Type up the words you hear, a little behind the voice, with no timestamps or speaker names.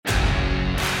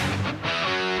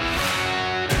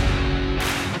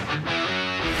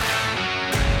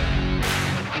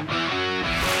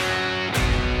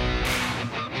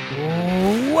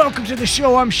to the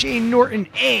show. I'm Shane Norton,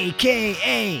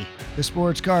 a.k.a. the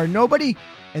Sports Card Nobody,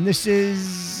 and this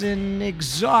is an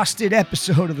exhausted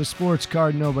episode of the Sports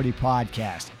Card Nobody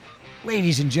podcast.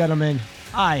 Ladies and gentlemen,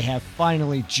 I have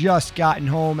finally just gotten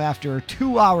home after a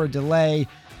 2-hour delay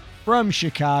from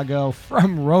Chicago,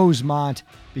 from Rosemont,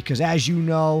 because as you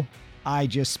know, I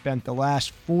just spent the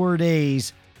last 4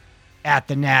 days at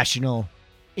the National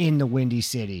in the Windy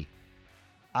City.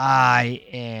 I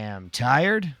am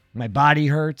tired. My body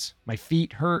hurts. My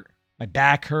feet hurt. My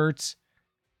back hurts.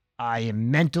 I am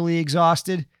mentally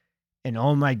exhausted. And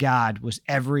oh my God, was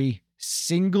every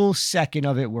single second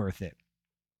of it worth it.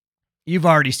 You've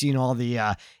already seen all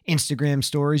the Instagram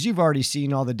stories. You've already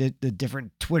seen all the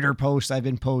different Twitter posts I've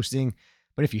been posting.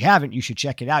 But if you haven't, you should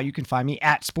check it out. You can find me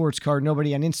at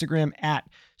SportsCardNobody on Instagram, at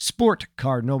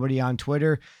SportCardNobody on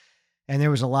Twitter. And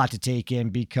there was a lot to take in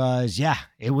because, yeah,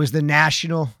 it was the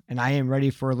National, and I am ready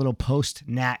for a little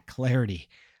post-Nat Clarity.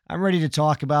 I'm ready to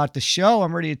talk about the show.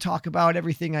 I'm ready to talk about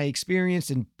everything I experienced,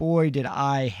 and boy, did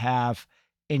I have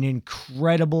an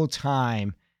incredible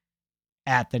time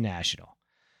at the National.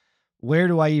 Where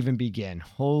do I even begin?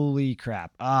 Holy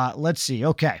crap. Let's see.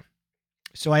 Okay.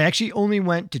 So I actually only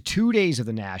went to 2 days of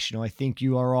the National. I think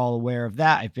you are all aware of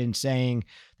that. I've been saying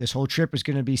this whole trip is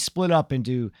going to be split up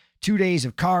into 2 days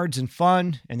of cards and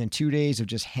fun, and then 2 days of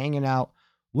just hanging out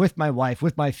with my wife,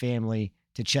 with my family,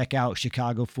 to check out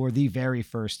Chicago for the very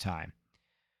first time.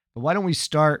 But why don't we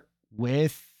start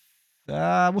with,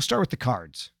 we'll start with the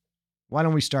cards. Why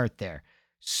don't we start there?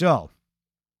 So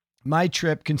my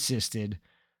trip consisted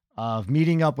of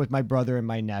meeting up with my brother and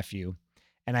my nephew.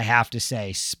 And I have to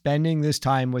say, spending this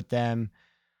time with them,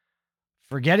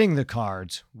 forgetting the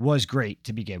cards, was great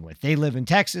to begin with. They live in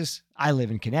Texas. I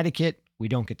live in Connecticut. We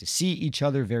don't get to see each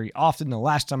other very often. The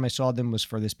last time I saw them was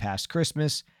for this past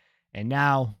Christmas, and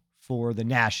now for the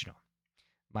National.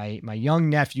 My young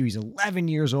nephew, he's 11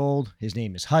 years old. His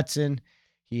name is Hudson.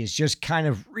 He has just kind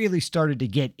of really started to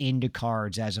get into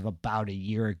cards as of about a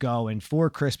year ago. And for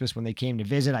Christmas, when they came to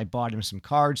visit, I bought him some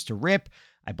cards to rip.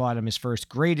 I bought him his first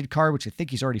graded card, which I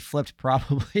think he's already flipped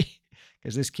probably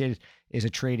because this kid is a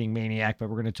trading maniac, but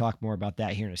we're going to talk more about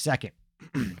that here in a second.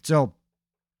 So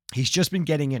he's just been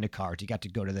getting into cards. He got to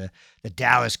go to the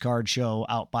Dallas card show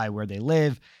out by where they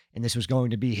live, and this was going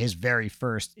to be his very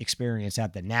first experience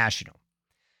at the National.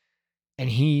 And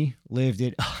he lived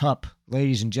it up,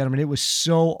 ladies and gentlemen. It was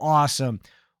so awesome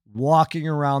walking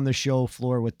around the show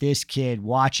floor with this kid,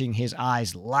 watching his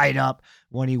eyes light up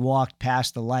when he walked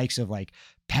past the likes of like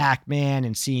Pac-Man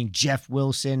and seeing Jeff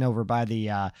Wilson over by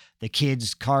the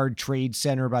kids card trade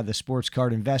center by the sports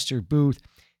card investor booth,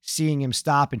 seeing him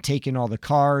stop and take in all the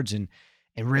cards and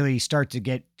really start to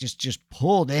get just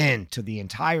pulled into the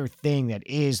entire thing that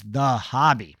is the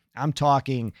hobby. I'm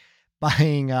talking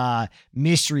buying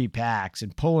mystery packs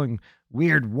and pulling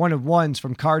weird one-of-ones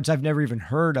from cards I've never even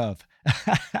heard of.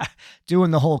 Doing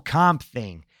the whole comp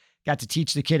thing. Got to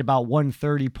teach the kid about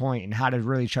 130 point and how to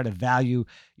really try to value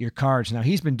your cards. Now,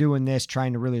 he's been doing this,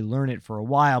 trying to really learn it for a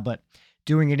while, but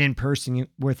doing it in person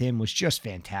with him was just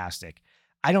fantastic.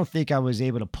 I don't think I was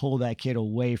able to pull that kid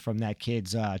away from that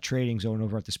kid's trading zone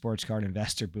over at the sports card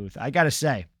investor booth. I got to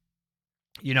say,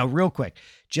 real quick,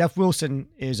 Jeff Wilson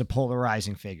is a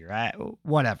polarizing figure.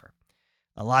 Whatever.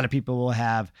 A lot of people will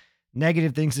have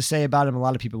negative things to say about him. A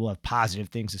lot of people will have positive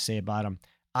things to say about him.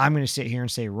 I'm going to sit here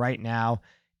and say right now,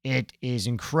 it is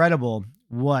incredible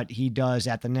what he does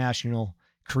at the National,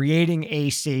 creating a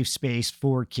safe space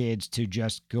for kids to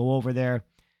just go over there,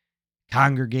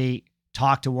 congregate,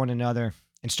 talk to one another,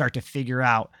 and start to figure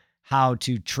out how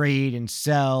to trade and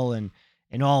sell and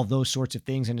all of those sorts of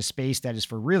things in a space that is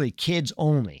for really kids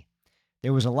only.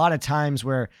 There was a lot of times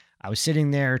where I was sitting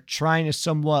there trying to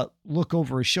somewhat look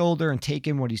over his shoulder and take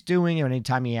in what he's doing. And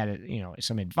anytime he had,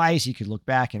 some advice, he could look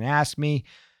back and ask me.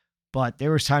 But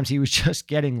there was times he was just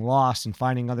getting lost and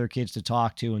finding other kids to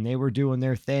talk to, and they were doing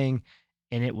their thing,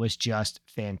 and it was just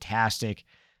fantastic.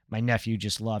 My nephew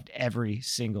just loved every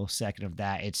single second of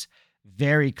that. It's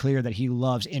very clear that he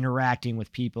loves interacting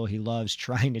with people. He loves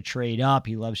trying to trade up.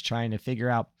 He loves trying to figure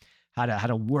out how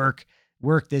to work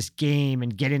this game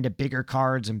and get into bigger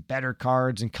cards and better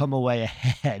cards and come away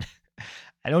ahead.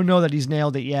 I don't know that he's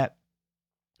nailed it yet,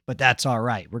 but that's all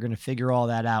right. We're going to figure all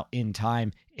that out in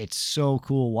time. It's so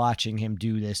cool watching him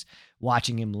do this,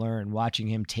 watching him learn, watching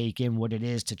him take in what it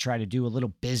is to try to do a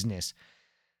little business.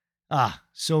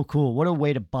 So cool. What a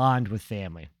way to bond with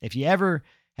family. If you ever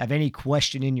have any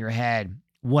question in your head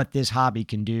what this hobby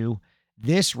can do,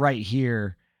 this right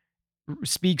here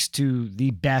speaks to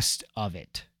the best of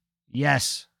it.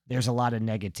 Yes, there's a lot of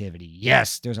negativity.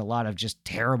 Yes, there's a lot of just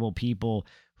terrible people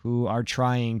who are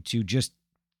trying to just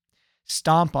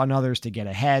stomp on others to get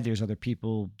ahead. There's other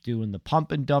people doing the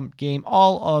pump and dump game.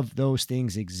 All of those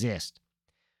things exist.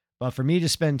 But for me to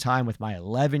spend time with my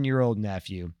 11-year-old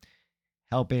nephew,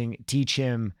 helping teach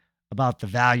him about the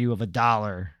value of a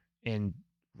dollar in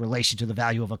relation to the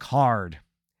value of a card,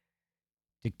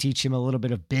 to teach him a little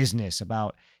bit of business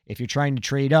about if you're trying to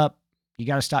trade up, you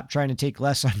got to stop trying to take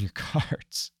less on your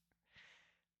cards.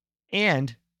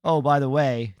 And, oh, by the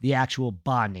way, the actual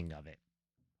bonding of it.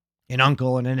 An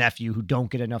uncle and a nephew who don't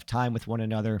get enough time with one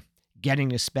another, getting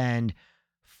to spend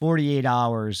 48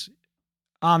 hours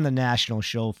on the national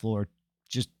show floor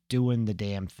just doing the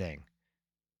damn thing.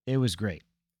 It was great.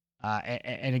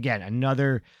 And again,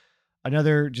 another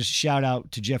just shout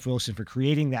out to Jeff Wilson for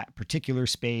creating that particular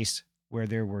space where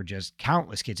there were just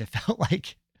countless kids. It felt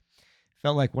like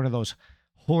one of those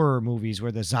horror movies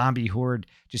where the zombie horde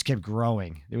just kept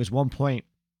growing. There was one point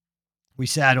we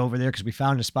sat over there because we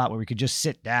found a spot where we could just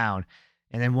sit down.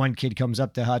 And then one kid comes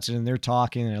up to Hudson and they're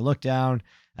talking. And I look down,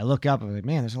 I look up, I'm like,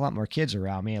 man, there's a lot more kids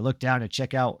around me. I look down to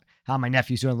check out how my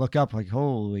nephew's doing. I look up like,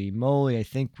 holy moly, I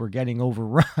think we're getting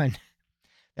overrun.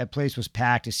 That place was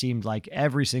packed. It seemed like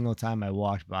every single time I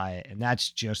walked by it. And that's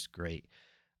just great.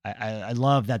 I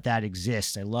love that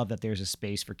exists. I love that there's a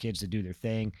space for kids to do their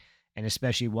thing. And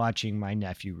especially watching my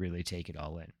nephew really take it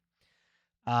all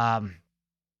in.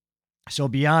 So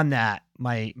beyond that,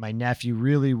 my nephew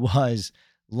really was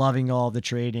loving all the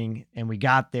trading, and we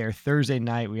got there Thursday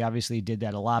night. We obviously did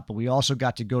that a lot, but we also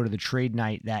got to go to the trade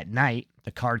night that night,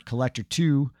 the Card Collector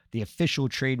 2, the official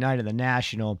trade night of the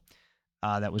National,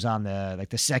 that was on the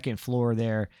second floor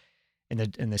there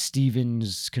in the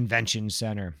Stevens Convention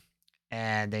Center.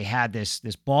 And they had this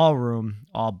ballroom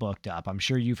all booked up. I'm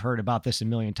sure you've heard about this a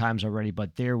million times already,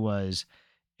 but there was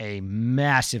a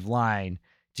massive line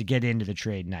to get into the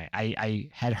trade night. I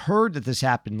had heard that this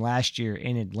happened last year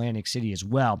in Atlantic City as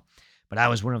well, but I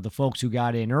was one of the folks who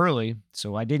got in early,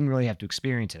 so I didn't really have to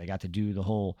experience it. I got to do the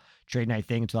whole trade night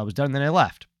thing until I was done, and then I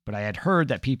left. But I had heard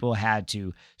that people had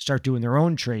to start doing their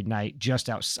own trade night just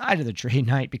outside of the trade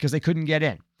night because they couldn't get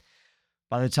in.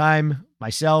 By the time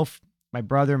myself, my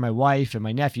brother, my wife, and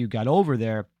my nephew got over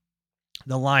there,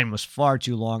 the line was far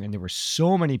too long, and there were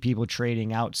so many people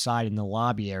trading outside in the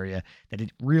lobby area that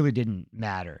it really didn't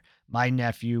matter. My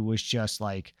nephew was just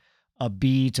like a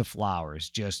bee to flowers,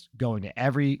 just going to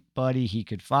everybody he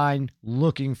could find,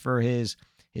 looking for his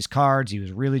cards. He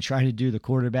was really trying to do the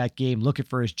quarterback game, looking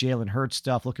for his Jalen Hurts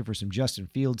stuff, looking for some Justin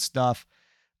Fields stuff,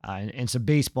 and some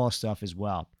baseball stuff as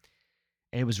well.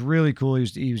 And it was really cool.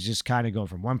 He was just kind of going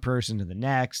from one person to the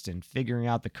next and figuring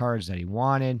out the cards that he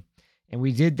wanted. And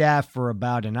we did that for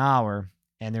about an hour,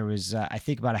 and there was, I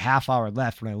think, about a half hour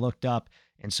left when I looked up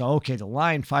and saw, okay, the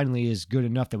line finally is good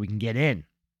enough that we can get in.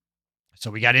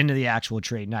 So we got into the actual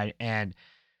trade night, and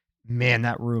man,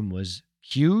 that room was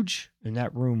huge, and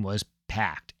that room was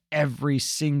packed. Every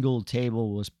single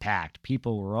table was packed.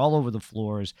 People were all over the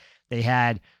floors. They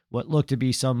had what looked to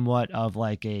be somewhat of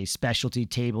like a specialty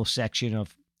table section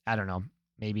of, I don't know,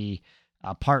 maybe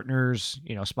partners,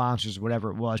 sponsors, whatever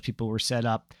it was. People were set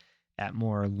up at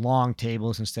more long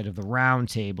tables instead of the round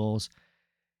tables.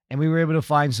 And we were able to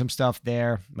find some stuff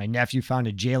there. My nephew found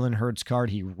a Jalen Hurts card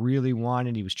he really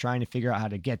wanted. He was trying to figure out how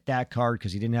to get that card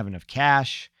because he didn't have enough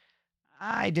cash.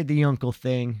 I did the uncle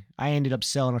thing. I ended up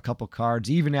selling a couple cards,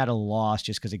 even at a loss,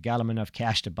 just because it got him enough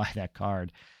cash to buy that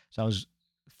card. So I was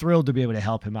thrilled to be able to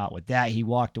help him out with that. He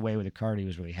walked away with a card he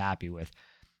was really happy with.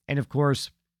 And of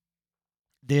course,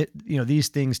 these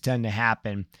things tend to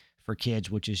happen for kids,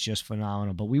 which is just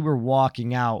phenomenal. But we were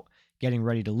walking out, getting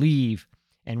ready to leave,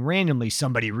 and randomly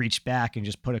somebody reached back and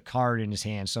just put a card in his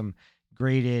hand, some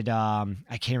graded, I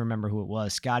can't remember who it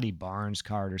was, Scotty Barnes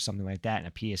card or something like that, and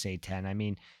a PSA 10. I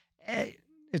mean,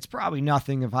 it's probably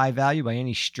nothing of high value by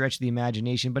any stretch of the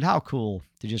imagination, but how cool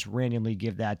to just randomly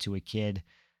give that to a kid.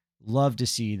 Love to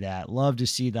see that. Love to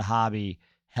see the hobby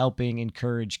helping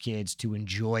encourage kids to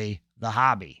enjoy the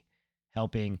hobby,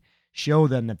 helping show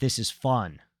them that this is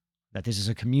fun, that this is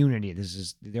a community.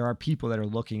 There are people that are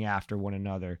looking after one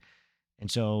another.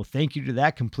 And so thank you to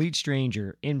that complete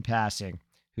stranger in passing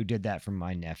who did that for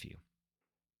my nephew.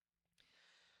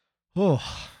 Oh,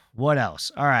 what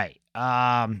else? All right.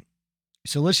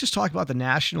 So let's just talk about the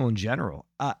National in general.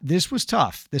 This was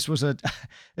tough. This was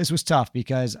tough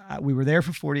because we were there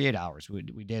for 48 hours.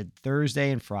 We did Thursday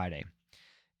and Friday.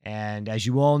 And as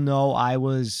you all know, I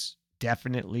was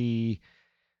definitely,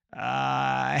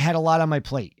 I had a lot on my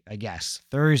plate, I guess.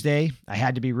 Thursday, I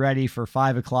had to be ready for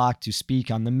 5:00 to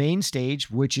speak on the main stage,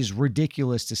 which is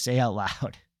ridiculous to say out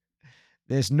loud.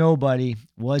 Nobody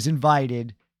was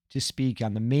invited to speak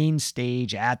on the main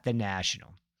stage at the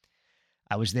National.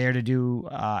 I was there to do,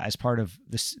 as part of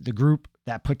the group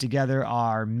that put together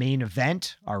our main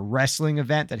event, our wrestling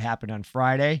event that happened on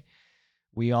Friday.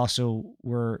 We also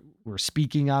were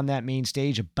speaking on that main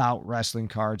stage about wrestling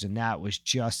cards, and that was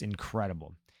just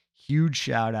incredible. Huge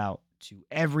shout out to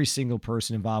every single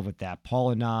person involved with that.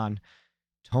 Paul Anon,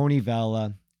 Tony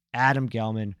Vella, Adam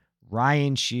Gelman,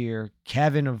 Ryan Shear,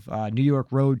 Kevin of New York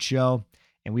Roadshow,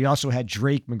 and we also had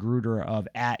Drake Magruder of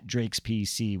at Drake's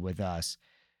PC with us.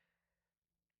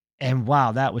 And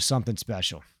wow, that was something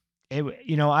special. I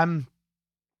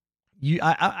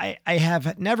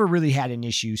have never really had an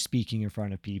issue speaking in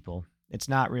front of people. It's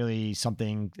not really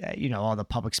something that, all the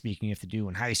public speaking you have to do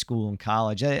in high school and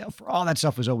college. For all that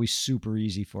stuff was always super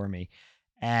easy for me.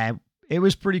 And it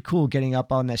was pretty cool getting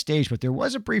up on that stage. But there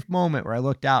was a brief moment where I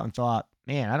looked out and thought,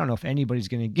 man, I don't know if anybody's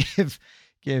going to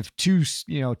give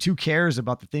two cares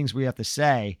about the things we have to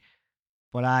say,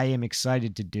 but I am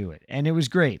excited to do it. And it was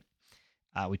great.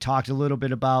 We talked a little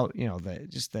bit about,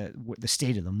 the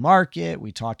state of the market.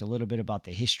 We talked a little bit about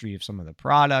the history of some of the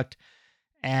product.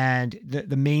 And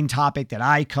the main topic that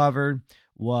I covered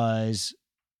was,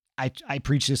 I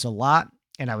preach this a lot,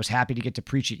 and I was happy to get to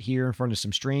preach it here in front of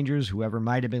some strangers, whoever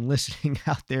might have been listening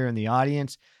out there in the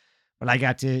audience. But I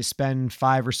got to spend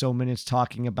 5 or so minutes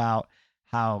talking about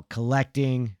how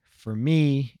collecting for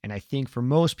me, and I think for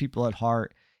most people at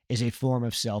heart, is a form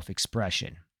of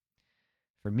self-expression.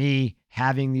 For me,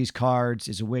 having these cards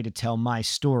is a way to tell my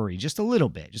story, just a little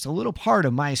bit, just a little part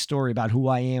of my story about who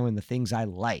I am and the things I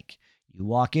like. You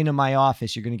walk into my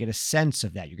office, you're going to get a sense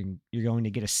of that. You're going to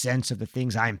get a sense of the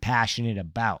things I'm passionate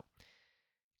about.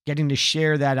 Getting to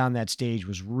share that on that stage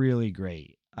was really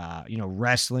great.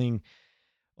 Wrestling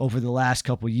over the last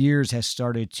couple of years has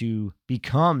started to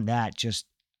become that just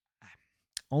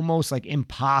almost like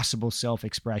impossible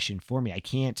self-expression for me. I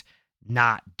can't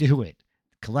not do it.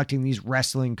 Collecting these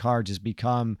wrestling cards has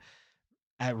become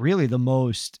really the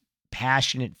most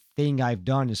passionate thing I've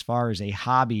done as far as a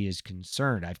hobby is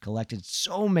concerned. I've collected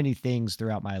so many things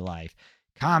throughout my life,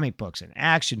 comic books and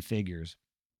action figures,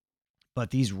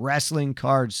 but these wrestling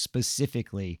cards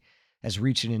specifically has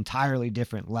reached an entirely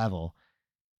different level,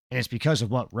 and it's because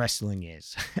of what wrestling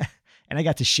is. And I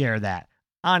got to share that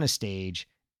on a stage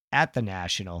at the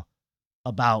National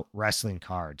about wrestling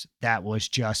cards. That was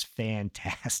just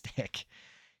fantastic.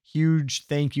 Huge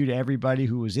thank you to everybody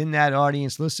who was in that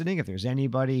audience listening. If there's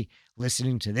anybody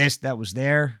listening to this that was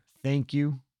there, thank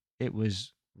you. It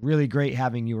was really great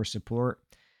having your support,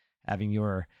 having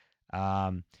your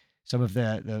some of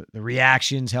the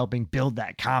reactions, helping build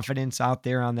that confidence out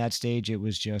there on that stage. It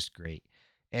was just great.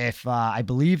 If I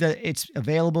believe that it's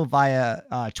available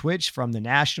via Twitch from the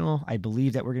National, I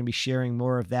believe that we're going to be sharing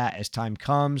more of that as time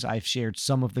comes. I've shared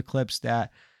some of the clips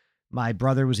that my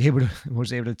brother was able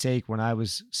to take when I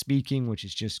was speaking, which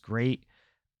is just great.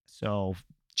 So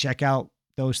check out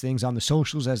those things on the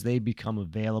socials as they become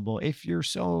available if you're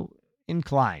so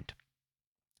inclined.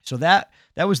 So that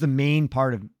was the main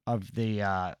part of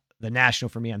the National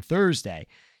for me on Thursday.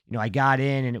 I got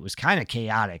in and it was kind of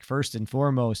chaotic. First and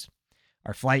foremost,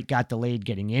 our flight got delayed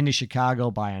getting into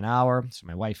Chicago by an hour. So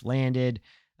my wife landed.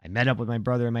 I met up with my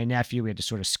brother and my nephew. We had to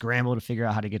sort of scramble to figure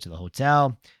out how to get to the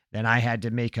hotel. Then I had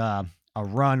to make a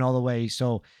run all the way.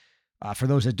 So for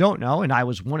those that don't know, and I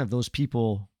was one of those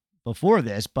people before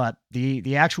this, but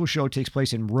the actual show takes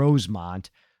place in Rosemont,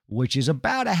 which is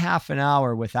about a half an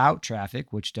hour without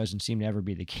traffic, which doesn't seem to ever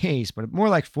be the case, but more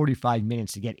like 45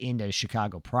 minutes to get into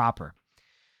Chicago proper.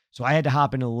 So I had to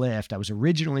hop in a Lyft. I was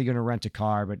originally going to rent a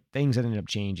car, but things ended up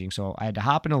changing. So I had to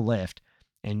hop in a Lyft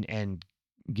and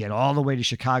get all the way to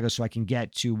Chicago so I can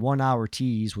get to 1 Hour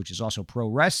Tees, which is also Pro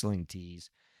Wrestling Tees,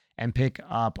 and pick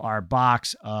up our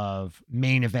box of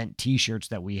main event t-shirts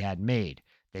that we had made.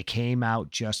 They came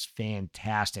out just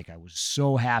fantastic. I was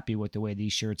so happy with the way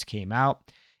these shirts came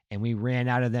out, and we ran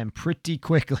out of them pretty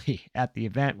quickly at the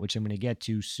event, which I'm going to get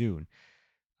to soon.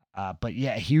 But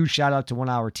yeah, a huge shout out to 1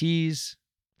 Hour Tees.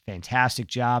 Fantastic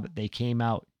job. They came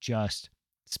out just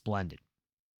splendid.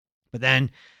 But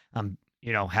then I'm,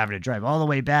 having to drive all the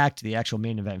way back to the actual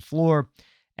main event floor,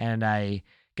 and I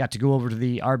got to go over to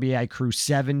the RBI Crew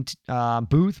 7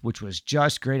 booth, which was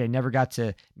just great. I never got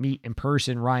to meet in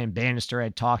person Ryan Bannister. I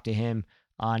had talked to him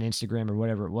on Instagram or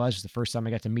whatever it was. It was the first time I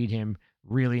got to meet him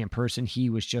really in person. He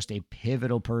was just a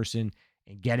pivotal person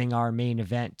in getting our main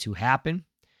event to happen.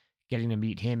 Getting to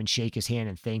meet him and shake his hand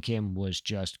and thank him was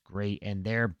just great. And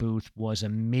their booth was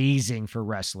amazing for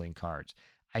wrestling cards.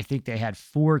 I think they had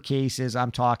 4 cases.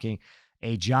 I'm talking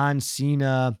a John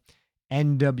Cena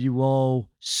NWO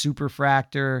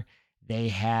Superfractor. They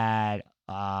had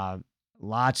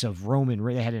lots of Roman.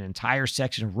 They had an entire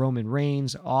section of Roman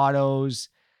Reigns autos.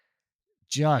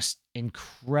 just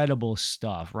incredible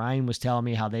stuff. Ryan was telling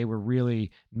me how they were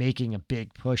really making a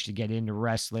big push to get into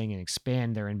wrestling and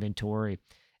expand their inventory,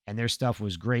 and their stuff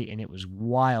was great. And it was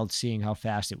wild seeing how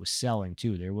fast it was selling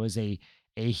too. There was a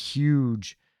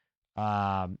huge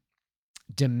um,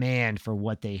 demand for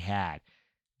what they had.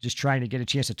 Just trying to get a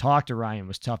chance to talk to Ryan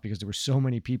was tough because there were so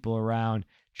many people around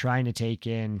trying to take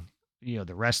in,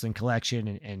 the wrestling collection,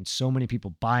 and so many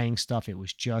people buying stuff. It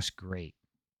was just great.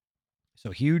 So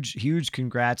huge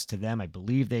congrats to them. I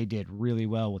believe they did really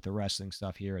well with the wrestling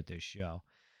stuff here at this show.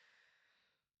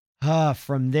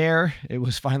 From there, it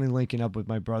was finally linking up with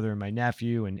my brother and my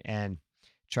nephew, and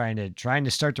trying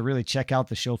to start to really check out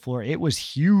the show floor. It was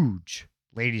huge,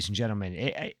 ladies and gentlemen.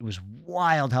 It was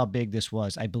wild how big this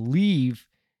was. I believe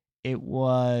it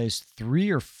was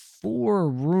 3 or 4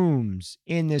 rooms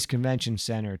in this convention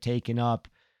center taken up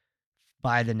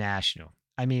by the National.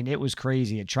 I mean, it was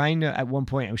crazy. At one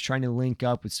point, I was trying to link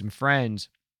up with some friends,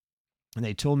 and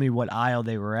they told me what aisle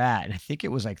they were at, and I think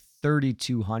it was like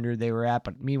 3,200 they were at,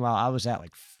 but meanwhile, I was at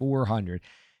like 400,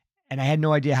 and I had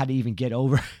no idea how to even get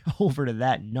over over to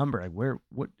that number.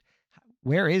 Like,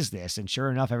 where is this? And sure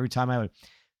enough, every time I would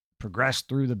progress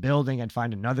through the building, I'd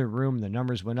find another room, the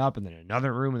numbers went up, and then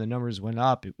another room, and the numbers went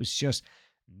up. It was just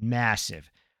massive.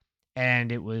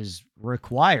 And it was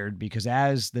required because,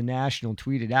 as the National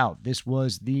tweeted out, this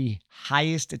was the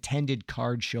highest attended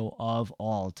card show of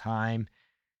all time.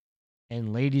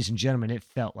 And ladies and gentlemen, it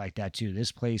felt like that too.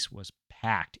 This place was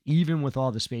packed. Even with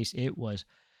all the space, it was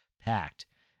packed.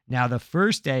 Now, the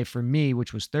first day for me,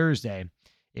 which was Thursday,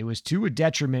 it was to a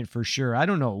detriment for sure. I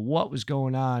don't know what was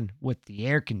going on with the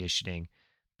air conditioning,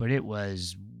 but it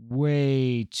was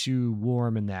way too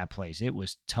warm in that place. It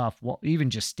was tough. Well, even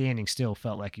just standing still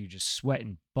felt like you just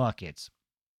sweating buckets.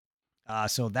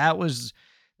 So that was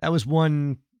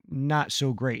one not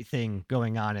so great thing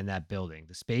going on in that building.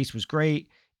 The space was great,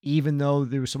 even though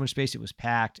there was so much space. It was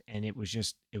packed, and it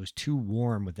was too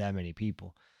warm with that many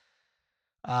people.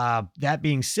 That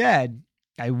being said,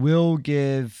 I will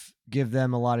give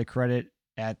them a lot of credit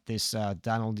at this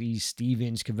Donald E.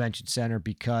 Stevens Convention Center,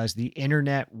 because the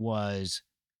internet was,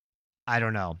 I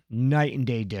don't know, night and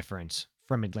day difference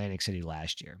from Atlantic City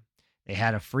last year. They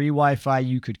had a free Wi-Fi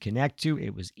you could connect to.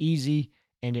 It was easy,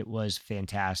 and it was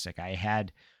fantastic. I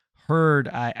had heard,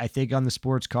 I think on the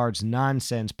Sports Cards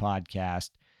Nonsense podcast,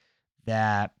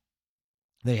 that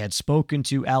they had spoken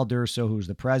to Al Durso, who's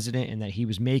the president, and that he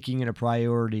was making it a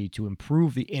priority to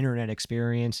improve the internet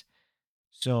experience.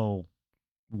 So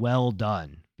well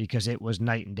done, because it was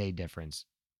night and day difference.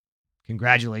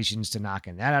 Congratulations to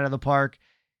knocking that out of the park.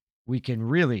 We can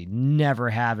really never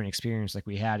have an experience like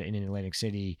we had in Atlantic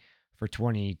City for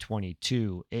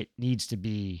 2022. It needs to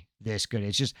be this good.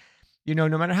 It's just, no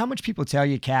matter how much people tell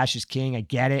you cash is king, I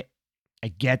get it. I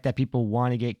get that people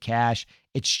want to get cash.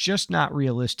 It's just not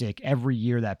realistic every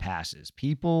year that passes.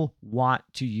 People want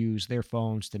to use their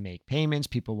phones to make payments.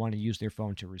 People want to use their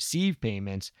phone to receive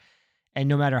payments. And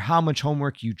no matter how much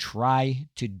homework you try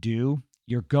to do,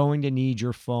 you're going to need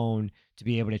your phone to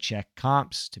be able to check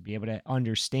comps, to be able to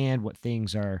understand what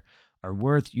things are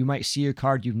worth. You might see a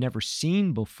card you've never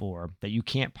seen before that you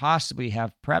can't possibly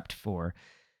have prepped for.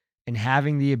 And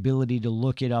having the ability to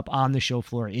look it up on the show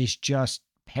floor is just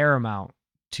paramount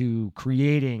to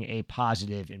creating a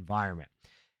positive environment.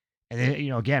 And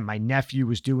then, again, my nephew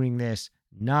was doing this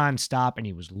nonstop, and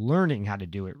he was learning how to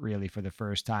do it really for the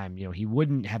first time. He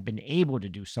wouldn't have been able to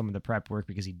do some of the prep work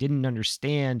because he didn't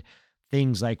understand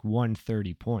things like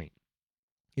 130 point.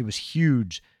 It was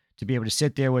huge to be able to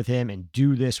sit there with him and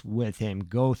do this with him,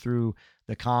 go through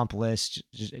the comp list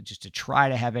just to try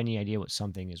to have any idea what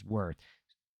something is worth.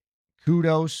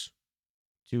 Kudos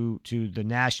to the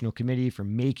National Committee for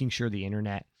making sure the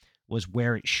internet was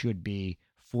where it should be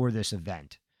for this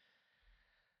event.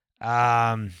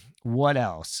 What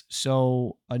else?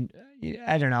 So,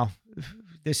 I don't know.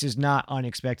 This is not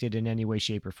unexpected in any way,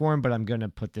 shape, or form, but I'm going to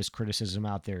put this criticism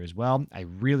out there as well. I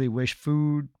really wish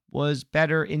food was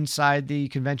better inside the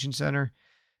convention center.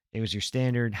 It was your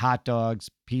standard hot dogs,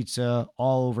 pizza,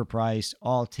 all overpriced,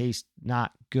 all taste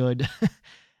not good.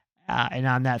 And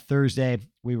on that Thursday,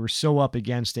 we were so up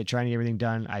against it, trying to get everything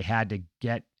done. I had to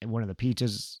get one of the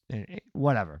pizzas,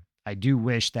 whatever. I do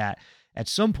wish that at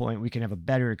some point we can have a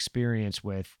better experience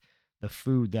with the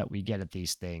food that we get at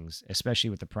these things,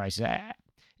 especially with the prices.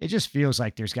 It just feels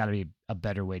like there's got to be a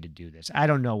better way to do this. I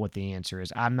don't know what the answer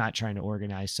is. I'm not trying to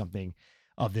organize something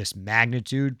of this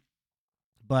magnitude,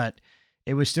 but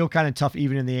it was still kind of tough,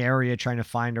 even in the area, trying to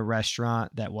find a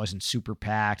restaurant that wasn't super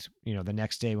packed. The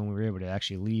next day when we were able to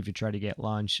actually leave to try to get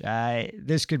lunch,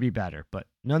 this could be better, but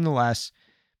nonetheless,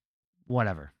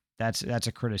 whatever. That's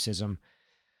a criticism.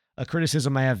 a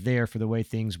criticism I have there for the way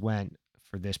things went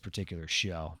for this particular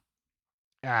show.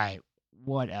 All right,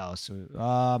 what else?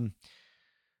 I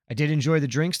did enjoy the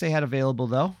drinks they had available,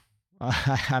 though.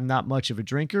 I'm not much of a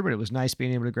drinker, but it was nice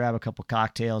being able to grab a couple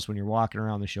cocktails when you're walking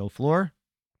around the show floor.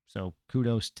 So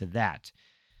kudos to that.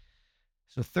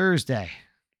 So Thursday,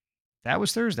 that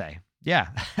was Thursday. Yeah.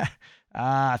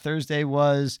 Thursday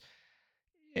was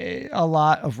a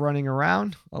lot of running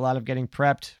around, a lot of getting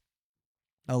prepped,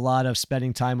 a lot of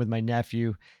spending time with my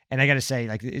nephew. And I got to say,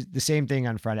 like the same thing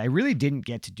on Friday. I really didn't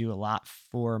get to do a lot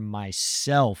for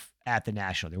myself at the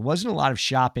National. There wasn't a lot of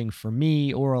shopping for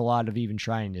me or a lot of even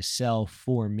trying to sell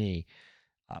for me.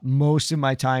 Most of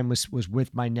my time was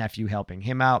with my nephew, helping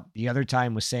him out. The other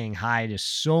time was saying hi to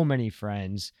so many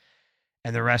friends.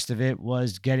 And the rest of it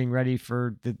was getting ready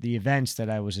for the events that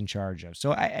I was in charge of.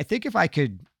 So I think if I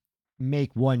could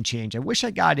make one change, I wish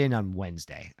I got in on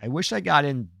Wednesday. I wish I got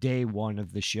in day one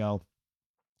of the show.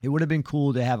 It would have been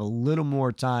cool to have a little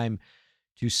more time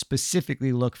to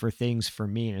specifically look for things for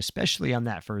me, and especially on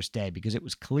that first day, because it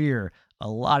was clear a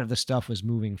lot of the stuff was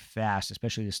moving fast,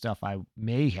 especially the stuff I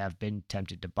may have been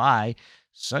tempted to buy,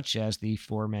 such as the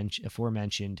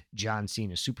aforementioned John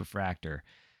Cena Superfractor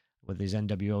with his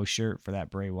NWO shirt for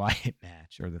that Bray Wyatt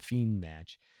match or the Fiend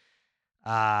match.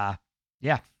 Yeah,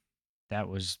 that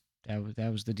was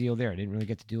the deal there. I didn't really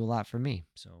get to do a lot for me.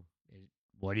 So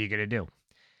what are you going to do?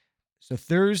 So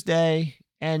Thursday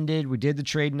ended. We did the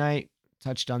trade night.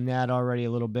 Touched on that already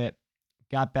a little bit.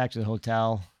 Got back to the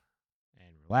hotel and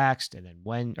relaxed. And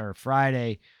then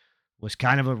Friday was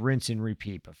kind of a rinse and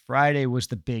repeat. But Friday was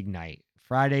the big night.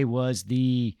 Friday was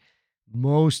the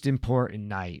most important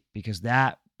night because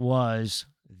that was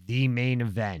the main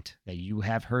event that you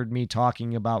have heard me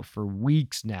talking about for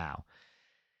weeks now.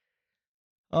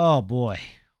 Oh boy,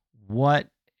 what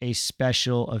a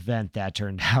special event that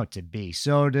turned out to be.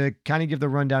 So to kind of give the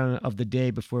rundown of the day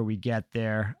before we get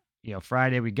there,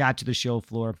 Friday we got to the show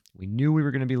floor. We knew we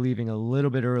were going to be leaving a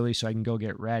little bit early so I can go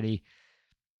get ready.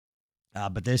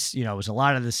 But this, was a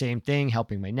lot of the same thing,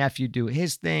 helping my nephew do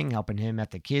his thing, helping him at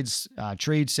the kids'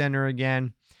 trade center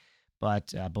again.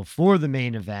 But before the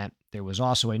main event, there was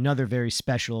also another very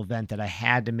special event that I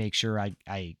had to make sure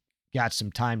I got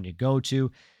some time to go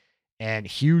to. And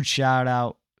huge shout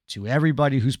out to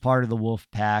everybody who's part of the Wolf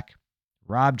Pack.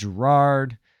 Rob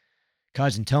Gerard,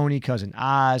 Cousin Tony, Cousin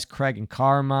Oz, Craig and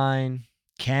Carmine,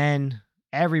 Ken,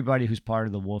 everybody who's part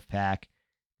of the Wolf Pack.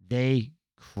 They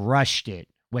crushed it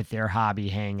with their hobby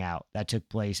hangout that took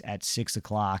place at 6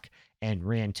 o'clock and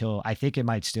ran till I think it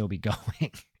might still be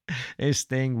going. This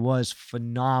thing was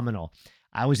phenomenal.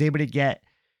 I was able to get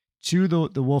to the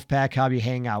Wolfpack Hobby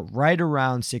Hangout right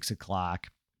around 6 o'clock.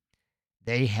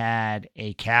 They had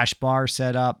a cash bar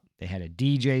set up. They had a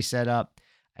DJ set up.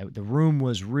 The room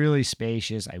was really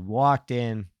spacious. I walked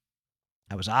in.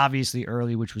 I was obviously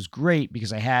early, which was great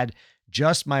because I had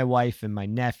just my wife and my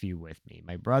nephew with me.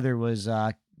 My brother was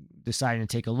deciding to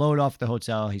take a load off the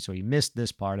hotel, so he missed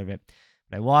this part of it.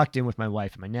 But I walked in with my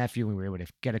wife and my nephew, and we were able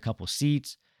to get a couple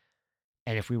seats.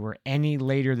 And if we were any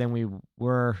later than we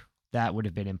were, that would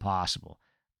have been impossible.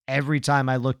 Every time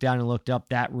I looked down and looked up,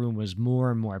 that room was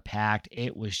more and more packed.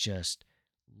 It was just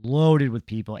loaded with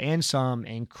people and some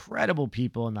incredible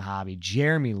people in the hobby.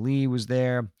 Jeremy Lee was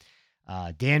there.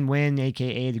 Dan Wynn,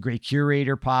 a.k.a. the Great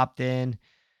Curator, popped in.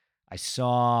 I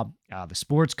saw the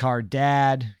Sports Car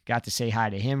Dad. Got to say hi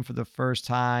to him for the first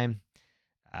time.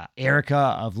 Erica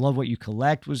of Love What You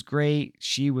Collect was great.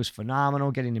 She was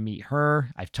phenomenal. Getting to meet her.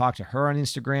 I've talked to her on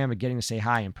Instagram, but getting to say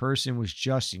hi in person was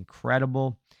just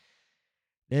incredible.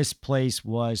 This place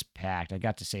was packed. I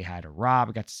got to say hi to Rob.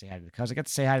 I got to say hi to the cousin. I got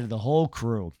to say hi to the whole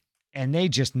crew. And they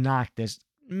just knocked this.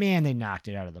 Man, they knocked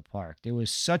it out of the park. There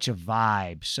was such a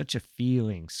vibe, such a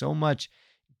feeling, so much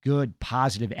good,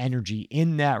 positive energy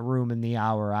in that room in the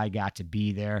hour I got to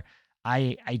be there.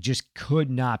 I just could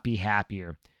not be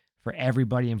happier for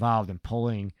everybody involved in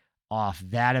pulling off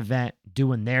that event,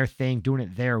 doing their thing, doing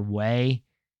it their way.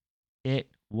 It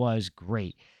was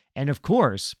great. And of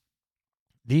course,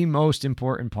 the most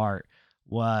important part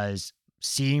was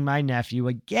seeing my nephew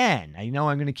again. I know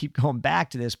I'm going to keep going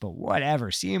back to this, but whatever.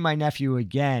 Seeing my nephew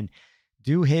again,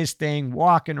 do his thing,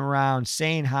 walking around,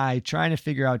 saying hi, trying to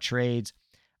figure out trades.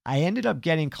 I ended up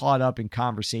getting caught up in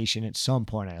conversation at some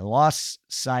point. I lost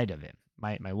sight of him.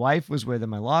 My wife was with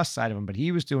him. I lost sight of him, but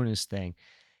he was doing his thing.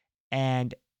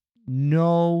 And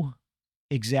no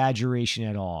exaggeration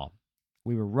at all.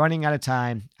 We were running out of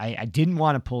time. I didn't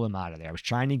want to pull him out of there. I was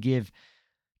trying to give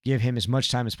him as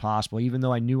much time as possible, even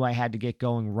though I knew I had to get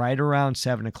going right around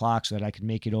 7 o'clock so that I could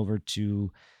make it over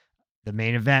to the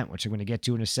main event, which I'm going to get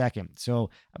to in a second. So,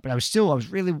 but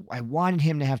I wanted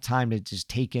him to have time to just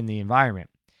take in the environment.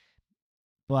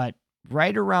 But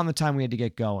right around the time we had to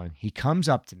get going, he comes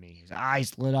up to me, his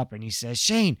eyes lit up, and he says,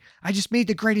 "Shane, I just made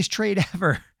the greatest trade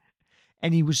ever."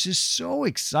 And he was just so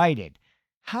excited.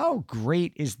 How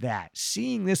great is that?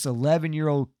 Seeing this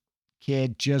 11-year-old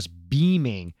kid just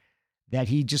beaming that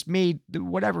he just made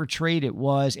whatever trade it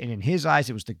was. And in his eyes,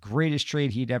 it was the greatest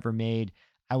trade he'd ever made.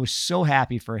 I was so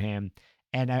happy for him.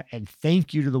 And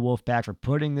thank you to the Wolfpack for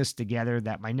putting this together,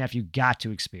 that my nephew got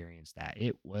to experience that.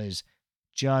 It was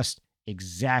just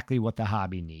exactly what the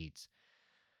hobby needs.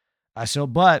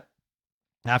 But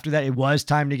after that, it was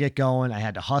time to get going. I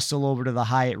had to hustle over to the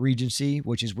Hyatt Regency,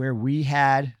 which is where we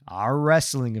had our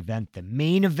wrestling event, the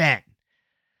main event.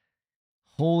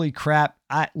 Holy crap.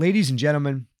 Ladies and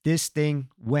gentlemen, this thing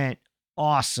went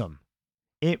awesome.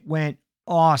 It went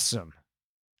awesome.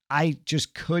 I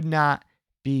just could not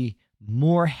be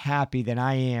more happy than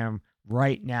I am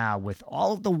right now with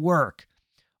all of the work,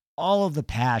 all of the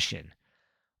passion,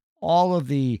 all of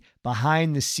the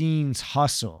behind the scenes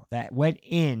hustle that went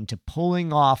into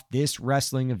pulling off this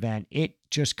wrestling event. It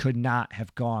just could not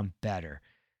have gone better.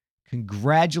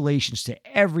 Congratulations to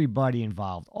everybody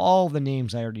involved. All the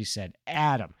names I already said: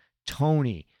 Adam,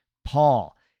 Tony,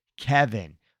 Paul,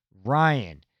 Kevin,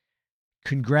 Ryan.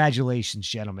 Congratulations,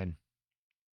 gentlemen.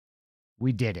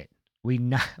 We did it. We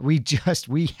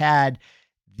had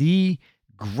the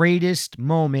greatest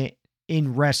moment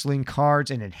in wrestling cards,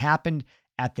 and it happened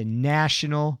at the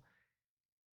National.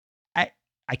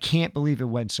 I can't believe it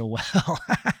went so well.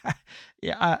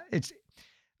 Yeah,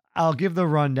 I'll give the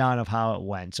rundown of how it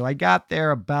went. So I got there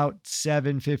about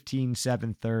 7:15,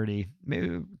 7:30,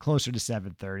 maybe closer to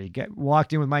 7:30.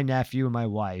 Walked in with my nephew and my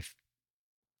wife.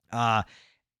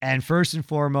 And first and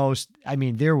foremost, I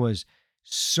mean, there was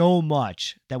so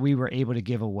much that we were able to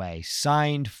give away.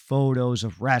 Signed photos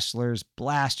of wrestlers,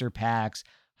 blaster packs,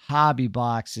 hobby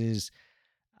boxes.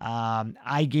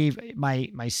 I gave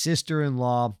my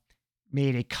sister-in-law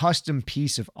made a custom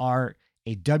piece of art,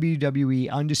 a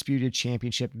WWE Undisputed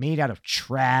Championship made out of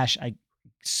trash. I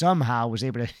somehow was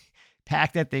able to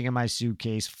pack that thing in my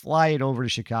suitcase, fly it over to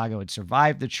Chicago, and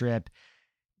survive the trip.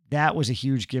 That was a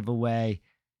huge giveaway.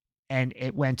 And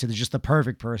it went to just the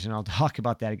perfect person. I'll talk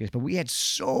about that again. But we had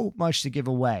so much to give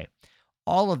away.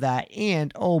 All of that.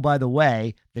 And, oh, by the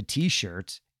way, the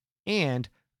t-shirts. And,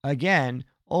 again,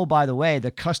 oh, by the way, the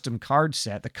custom card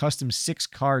set, the custom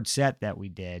 6-card set that we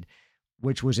did,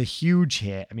 which was a huge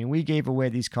hit. I mean, we gave away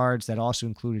these cards that also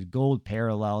included gold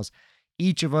parallels.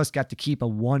 Each of us got to keep a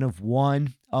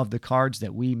 1-of-1 of the cards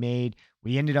that we made.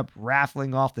 We ended up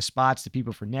raffling off the spots to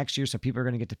people for next year. So people are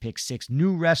going to get to pick 6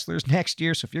 new wrestlers next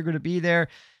year. So if you're going to be there,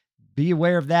 be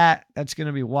aware of that. That's going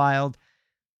to be wild.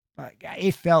 But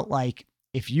it felt like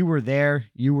if you were there,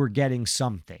 you were getting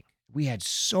something. We had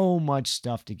so much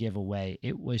stuff to give away.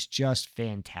 It was just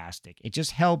fantastic. It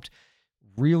just helped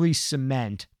really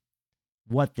cement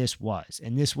what this was.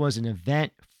 And this was an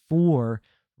event for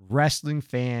wrestling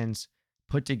fans,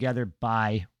 put together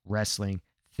by wrestling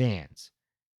fans.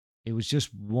 It was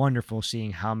just wonderful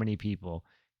seeing how many people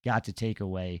got to take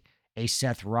away a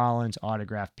Seth Rollins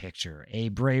autograph picture, a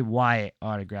Bray Wyatt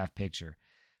autograph picture,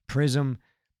 Prism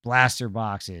blaster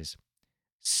boxes,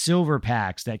 silver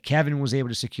packs that Kevin was able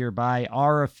to secure by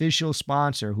our official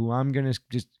sponsor, who I'm going to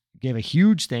just give a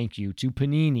huge thank you to,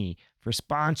 Panini, for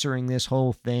sponsoring this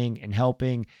whole thing and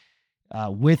helping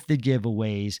with the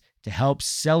giveaways to help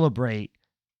celebrate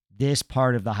this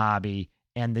part of the hobby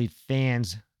and the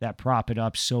fans that prop it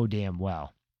up so damn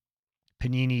well.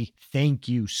 Panini, thank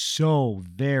you so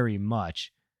very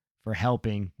much for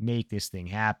helping make this thing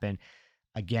happen.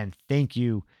 Again, thank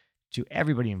you to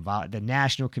everybody involved, the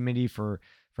National Committee for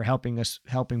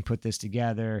helping put this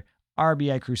together,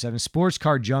 RBI Crew 7, Sports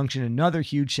Card Junction, another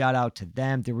huge shout out to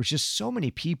them. There was just so many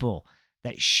people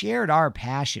that shared our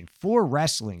passion for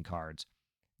wrestling cards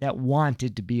that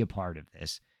wanted to be a part of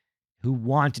this, who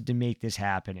wanted to make this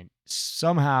happen. And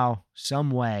somehow,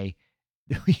 some way,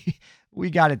 we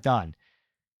got it done.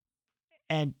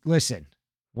 And listen,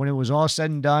 when it was all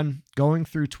said and done, going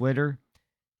through Twitter,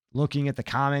 looking at the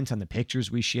comments on the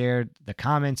pictures we shared, the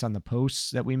comments on the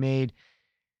posts that we made,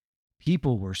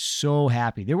 people were so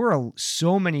happy. There were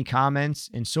so many comments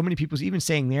and so many people even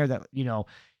saying there that,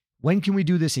 when can we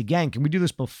do this again? Can we do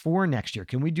this before next year?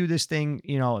 Can we do this thing,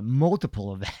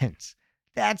 multiple events?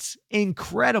 That's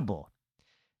incredible.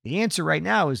 The answer right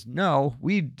now is no.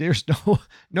 There's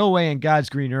no way in God's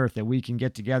green earth that we can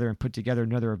get together and put together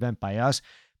another event by us.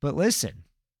 But listen,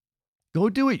 go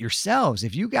do it yourselves.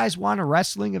 If you guys want a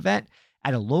wrestling event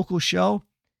at a local show,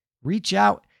 reach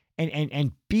out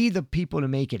and be the people to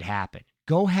make it happen.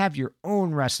 Go have your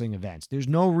own wrestling events. There's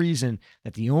no reason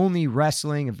that the only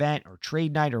wrestling event or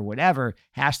trade night or whatever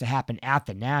has to happen at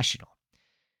the National.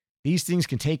 These things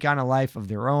can take on a life of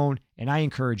their own, and I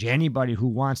encourage anybody who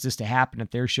wants this to happen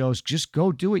at their shows, just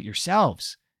go do it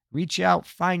yourselves. Reach out,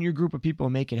 find your group of people,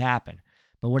 and make it happen.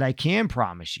 But what I can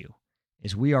promise you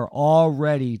is we are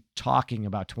already talking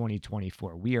about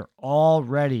 2024. We are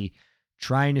already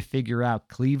trying to figure out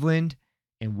Cleveland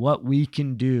and what we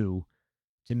can do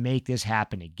to make this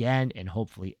happen again and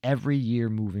hopefully every year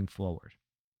moving forward.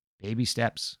 Baby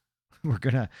steps. We're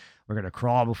gonna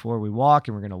crawl before we walk,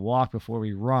 and we're gonna walk before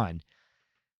we run.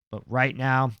 But right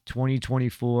now,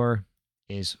 2024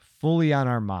 is fully on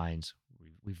our minds.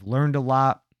 We've learned a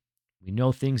lot. We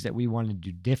know things that we want to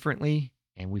do differently,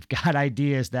 and we've got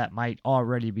ideas that might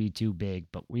already be too big,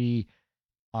 but we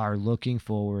are looking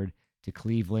forward to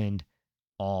Cleveland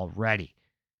already.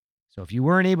 So if you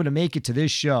weren't able to make it to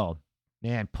this show,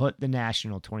 man, put the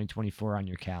National 2024 on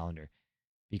your calendar,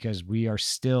 because we are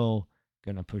still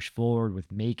going to push forward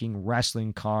with making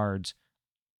wrestling cards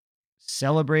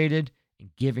celebrated and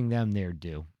giving them their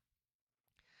due.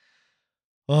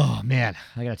 Oh, man,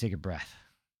 I got to take a breath.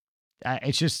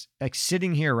 It's just like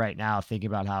sitting here right now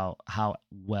thinking about how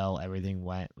well everything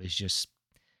went was just,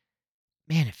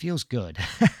 man, it feels good.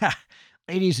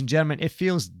 Ladies and gentlemen, it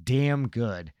feels damn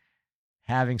good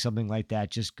having something like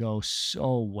that just go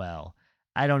so well.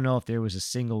 I don't know if there was a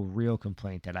single real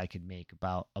complaint that I could make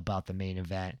about the main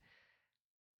event.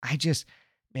 I just,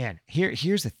 man,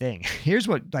 here's the thing. Here's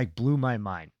what like blew my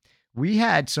mind. We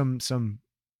had some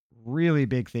really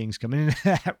big things coming into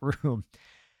that room.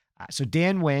 So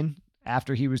Dan Wynn,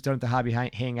 after he was done at the Hobby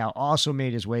Hangout, also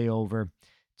made his way over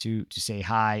to say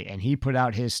hi, and he put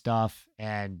out his stuff.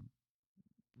 And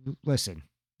listen,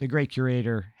 the great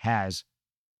curator has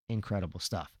incredible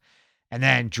stuff. And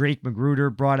then Drake Magruder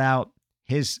brought out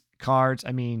his cards.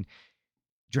 I mean,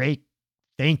 Drake,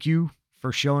 thank you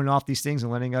for showing off these things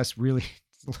and letting us really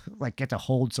like get to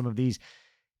hold some of these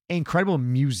incredible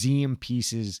museum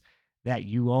pieces that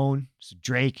you own. So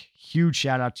Drake, huge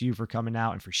shout out to you for coming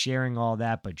out and for sharing all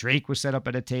that. But Drake was set up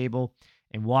at a table,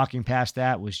 and walking past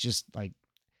that was just like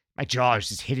my jaw is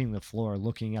just hitting the floor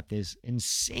looking at this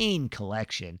insane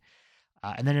collection.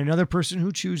 And then another person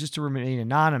who chooses to remain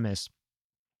anonymous,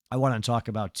 I want to talk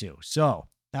about too. So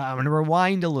I'm going to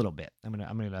rewind a little bit. I'm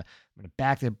going to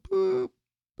back the boop,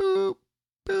 boop,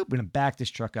 boop. I'm going to back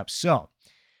this truck up. So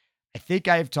I think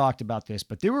I have talked about this,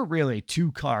 but there were really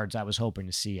two cards I was hoping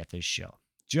to see at this show.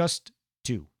 Just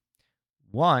two.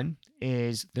 One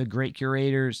is the great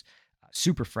curator's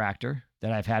Superfractor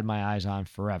that I've had my eyes on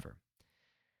forever.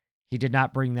 He did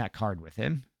not bring that card with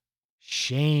him.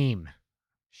 Shame,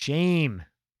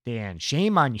 Dan.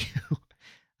 Shame on you.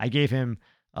 I gave him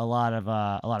a lot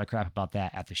of crap about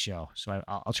that at the show, so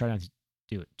I'll try not to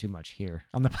do it too much here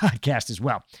on the podcast as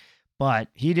well. But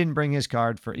he didn't bring his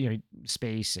card for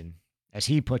space, and as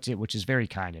he puts it, which is very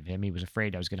kind of him, he was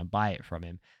afraid I was going to buy it from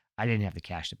him. I didn't have the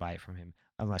cash to buy it from him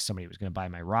unless somebody was going to buy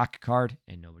my rock card,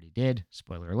 and nobody did.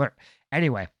 Spoiler alert.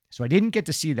 Anyway, so I didn't get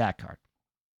to see that card.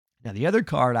 Now, the other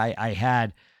card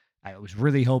I was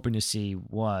really hoping to see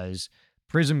was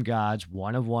Prism Gods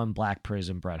 1/1 Black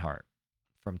Prism Bret Hart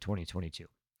from 2022.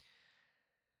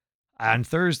 On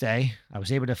Thursday, I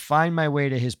was able to find my way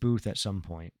to his booth at some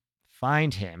point,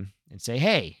 find him, and say,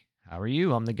 hey, how are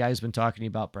you? I'm the guy who's been talking to you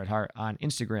about Bret Hart on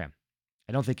Instagram.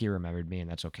 I don't think he remembered me, and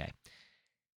that's okay.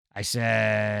 I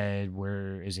said,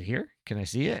 where is it here? Can I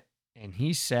see it? And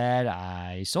he said,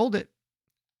 I sold it.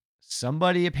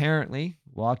 Somebody apparently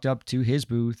walked up to his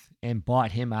booth and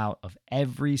bought him out of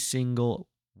every single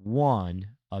one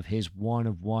of his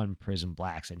 1/1 Prism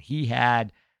Blacks. And he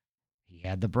had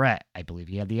the Bret. I believe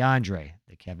he had the Andre,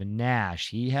 the Kevin Nash.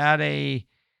 He had a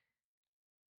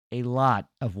lot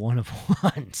of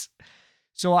 1/1s.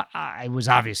 So I was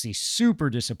obviously super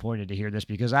disappointed to hear this,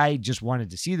 because I just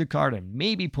wanted to see the card and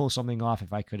maybe pull something off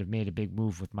if I could have made a big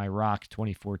move with my Rock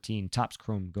 2014 Topps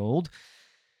Chrome Gold.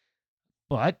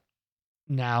 But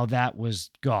now that was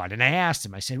gone. And I asked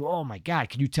him, I said, oh my God,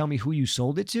 can you tell me who you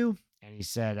sold it to? And he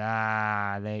said,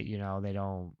 they're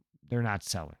not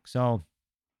selling. So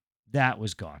that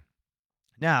was gone.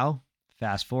 Now,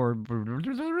 fast forward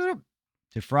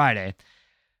to Friday.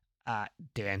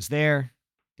 Dan's there.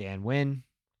 Dan Wynn,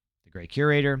 the great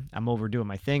curator. I'm over doing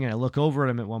my thing, and I look over at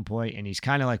him at one point, and he's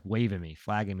kind of like waving me,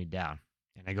 flagging me down.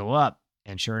 And I go up,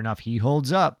 and sure enough, he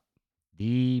holds up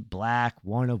the black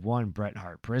 1/1 Bret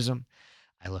Hart Prism.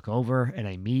 I look over, and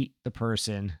I meet the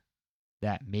person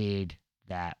that made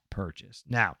that purchase.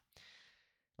 Now,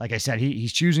 like I said,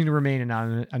 he's choosing to remain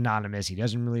anonymous. He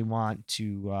doesn't really want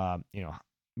to,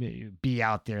 be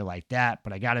out there like that.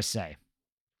 But I got to say,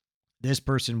 this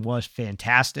person was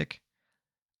fantastic.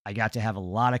 I got to have a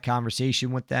lot of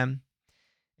conversation with them.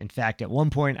 In fact, at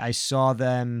one point, I saw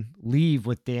them leave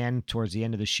with Dan towards the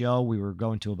end of the show. We were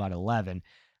going to about 11.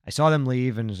 I saw them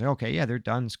leave and was like, okay, yeah, they're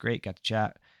done. It's great. Got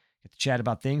to chat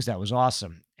about things. That was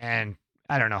awesome. And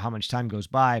I don't know how much time goes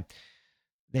by.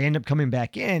 They end up coming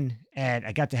back in, and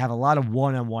I got to have a lot of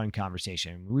one-on-one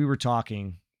conversation. We were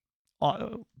talking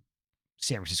San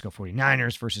Francisco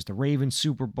 49ers versus the Ravens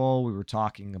Super Bowl. We were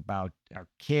talking about our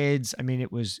kids. I mean,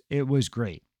 it was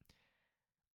great.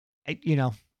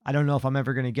 I don't know if I'm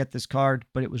ever going to get this card,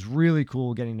 but it was really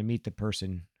cool getting to meet the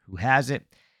person who has it.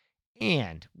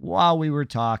 And while we were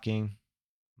talking,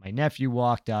 my nephew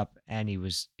walked up and he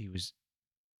was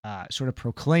sort of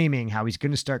proclaiming how he's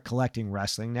going to start collecting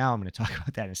wrestling. Now I'm going to talk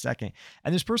about that in a second.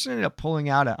 And this person ended up pulling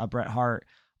out a Bret Hart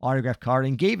autograph card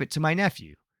and gave it to my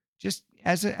nephew just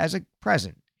as a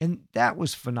present. And that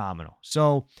was phenomenal.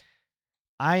 So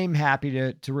I am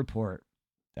happy to report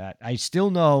that I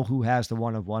still know who has the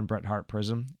one-of-one Bret Hart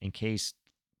Prism in case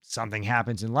something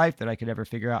happens in life that I could ever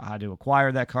figure out how to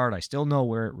acquire that card. I still know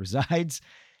where it resides.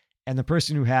 And the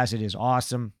person who has it is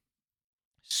awesome.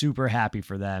 Super happy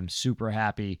for them. Super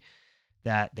happy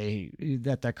that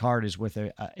that card is with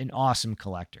an awesome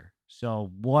collector.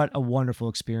 So what a wonderful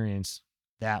experience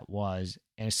that was.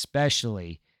 And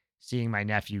especially seeing my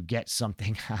nephew get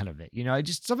something out of it.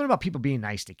 Just something about people being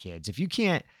nice to kids. If you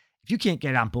can't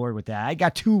get on board with that, I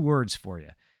got 2 words for you.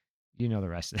 You know the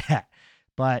rest of that.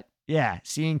 But yeah,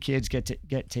 seeing kids get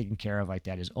taken care of like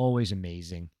that is always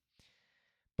amazing.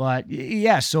 But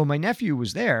yeah, so my nephew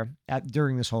was there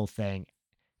during this whole thing.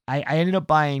 I ended up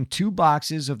buying 2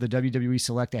 boxes of the WWE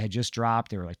Select that had just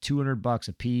dropped. They were like $200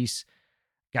 a piece.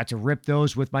 Got to rip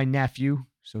those with my nephew.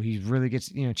 So he really gets,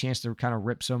 a chance to kind of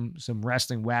rip some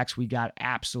wrestling wax. We got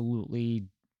absolutely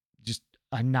just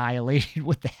annihilated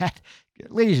with that.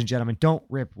 Ladies and gentlemen, don't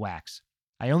rip wax.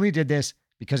 I only did this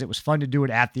because it was fun to do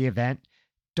it at the event.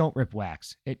 Don't rip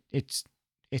wax. It's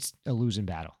a losing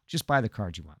battle. Just buy the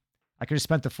card you want. I could have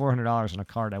spent the $400 on a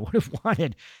card I would have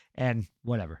wanted and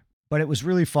whatever. But it was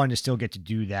really fun to still get to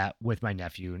do that with my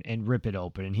nephew and rip it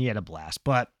open, and he had a blast.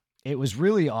 But it was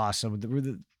really awesome.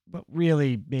 What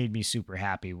really made me super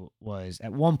happy was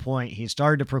at one point he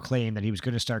started to proclaim that he was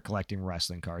going to start collecting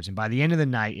wrestling cards. And by the end of the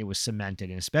night, it was cemented.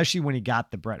 And especially when he got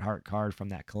the Bret Hart card from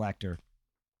that collector.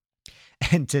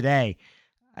 And today,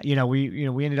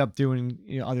 we ended up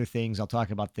doing other things. I'll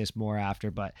talk about this more after.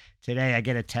 But today I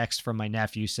get a text from my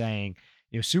nephew saying,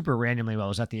 super randomly while I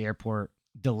was at the airport,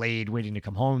 delayed waiting to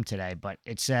come home today, but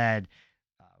it said,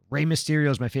 Rey Mysterio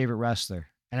is my favorite wrestler.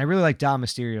 And I really like Dom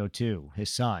Mysterio too, his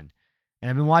son. And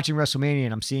I've been watching WrestleMania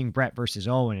and I'm seeing Bret versus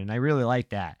Owen, and I really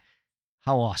like that.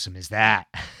 How awesome is that?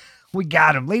 We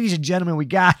got him. Ladies and gentlemen, we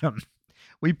got him.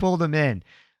 We pulled him in.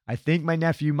 I think my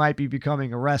nephew might be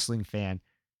becoming a wrestling fan.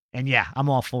 And yeah, I'm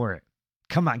all for it.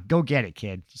 Come on, go get it,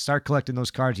 kid. Start collecting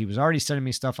those cards. He was already sending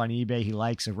me stuff on eBay he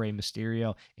likes of Rey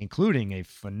Mysterio, including a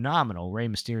phenomenal Rey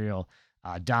Mysterio,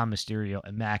 Dom Mysterio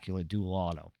Immaculate Dual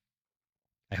Auto.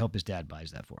 I hope his dad buys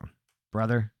that for him.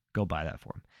 Brother, go buy that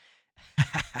for him.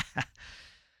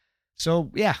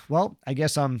 So, yeah, well, I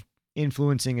guess I'm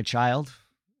influencing a child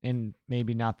in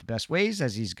maybe not the best ways,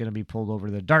 as he's going to be pulled over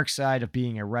to the dark side of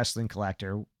being a wrestling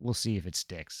collector. We'll see if it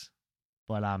sticks.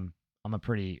 But I'm a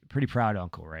pretty proud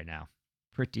uncle right now.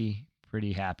 Pretty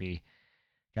happy.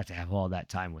 Got to have all that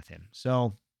time with him.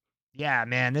 So, yeah,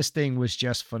 man, this thing was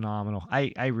just phenomenal.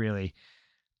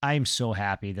 I'm so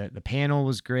happy that the panel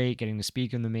was great, getting to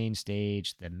speak on the main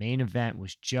stage. The main event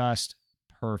was just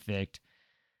perfect.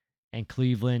 And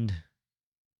Cleveland,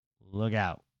 look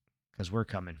out, because we're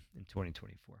coming in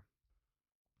 2024.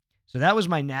 So that was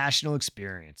my national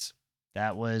experience.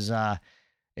 That was,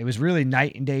 it was really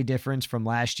night and day difference from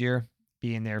last year,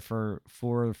 being there for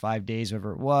 4 or 5 days,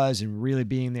 whatever it was, and really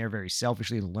being there very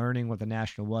selfishly, learning what the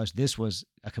national was. This was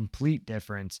a complete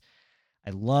difference. I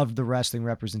loved the wrestling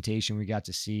representation we got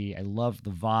to see. I loved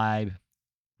the vibe.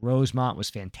 Rosemont was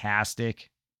fantastic.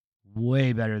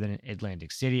 Way better than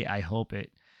Atlantic City. I hope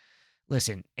it.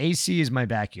 Listen, AC is my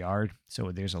backyard,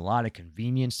 so there's a lot of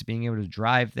convenience to being able to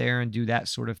drive there and do that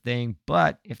sort of thing.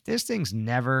 But if this thing's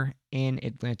never in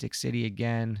Atlantic City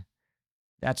again,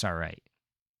 that's all right.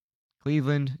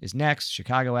 Cleveland is next,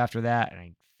 Chicago after that, and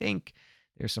I think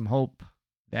there's some hope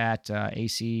that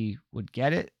AC would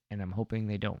get it, and I'm hoping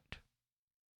they don't.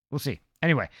 We'll see.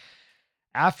 Anyway,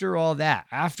 after all that,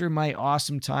 after my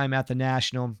awesome time at the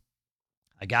National,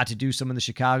 I got to do some of the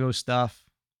Chicago stuff.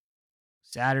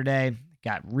 Saturday,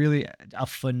 Got really a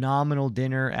phenomenal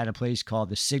dinner at a place called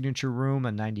the Signature Room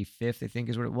on 95th, I think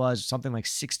is what it was. Something like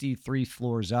 63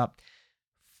 floors up.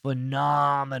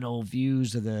 Phenomenal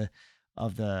views of the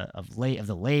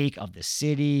lake, of the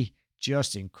city.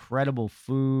 Just incredible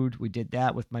food. We did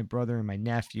that with my brother and my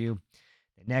nephew.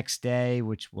 The next day,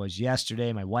 which was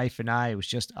yesterday, my wife and I, it was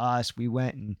just us. We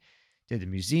went and did the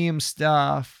museum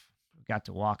stuff. We got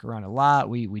to walk around a lot.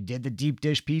 We did the deep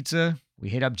dish pizza. We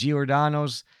hit up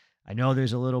Giordano's. I know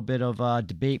there's a little bit of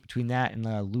debate between that and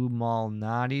Lou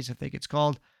Malnati's, I think it's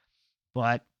called.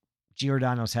 But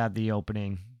Giordano's had the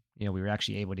opening. We were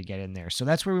actually able to get in there. So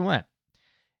that's where we went.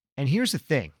 And here's the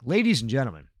thing, ladies and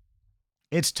gentlemen,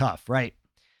 it's tough, right?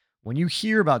 When you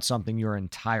hear about something your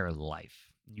entire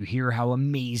life, you hear how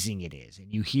amazing it is,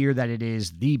 and you hear that it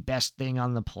is the best thing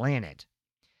on the planet,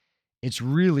 it's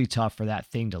really tough for that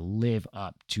thing to live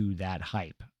up to that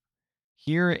hype.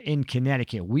 Here in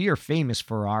Connecticut, we are famous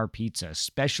for our pizza,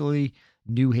 especially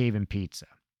New Haven pizza.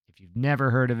 If you've never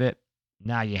heard of it,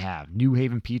 now you have. New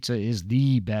Haven pizza is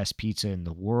the best pizza in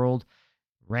the world,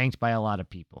 ranked by a lot of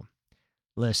people.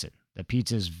 Listen, the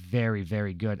pizza is very,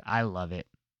 very good. I love it,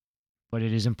 but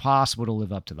it is impossible to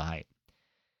live up to the hype.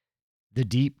 The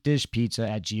deep dish pizza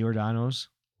at Giordano's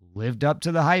lived up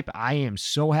to the hype. I am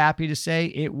so happy to say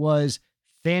it was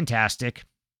fantastic.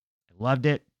 I loved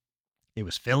it. It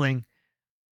was filling.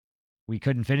 We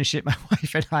couldn't finish it. My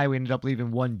wife and I, we ended up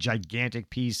leaving one gigantic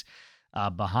piece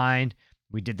behind.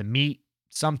 We did the meat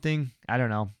something. I don't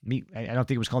know. Meat. I don't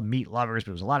think it was called Meat Lovers,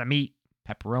 but it was a lot of meat,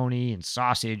 pepperoni and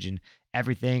sausage and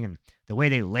everything. And the way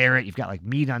they layer it, you've got like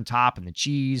meat on top and the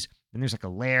cheese. Then there's like a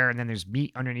layer, and then there's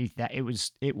meat underneath that.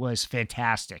 It was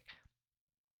fantastic.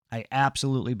 I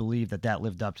absolutely believe that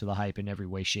lived up to the hype in every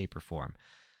way, shape, or form.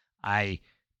 I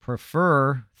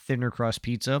prefer thinner crust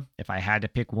pizza. If I had to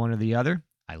pick one or the other,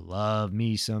 I love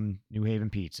me some New Haven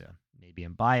pizza. Maybe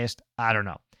I'm biased. I don't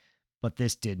know. But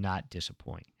this did not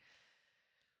disappoint.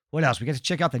 What else? We got to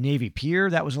check out the Navy Pier.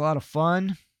 That was a lot of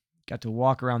fun. Got to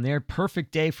walk around there.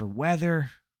 Perfect day for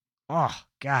weather. Oh,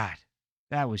 God.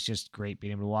 That was just great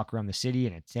being able to walk around the city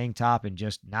in a tank top and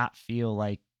just not feel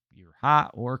like you're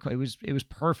hot or cold. It was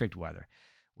perfect weather.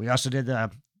 We also did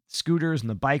the scooters and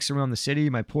the bikes around the city.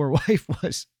 My poor wife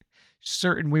was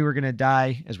certain we were going to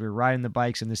die as we were riding the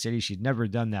bikes in the city. She'd never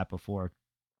done that before.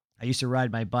 I used to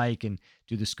ride my bike and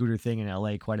do the scooter thing in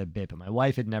LA quite a bit, but my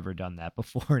wife had never done that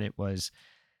before, and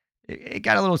it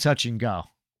got a little touch and go.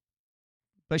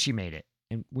 But she made it,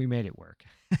 and we made it work.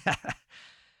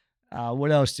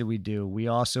 What else did we do? We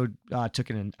also took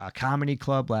in a comedy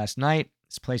club last night.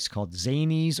 This place called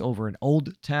Zany's over in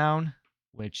Old Town,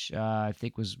 which I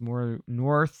think was more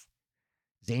north.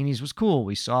 Zany's was cool.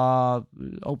 We saw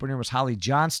the opener was Holly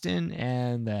Johnston,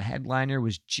 and the headliner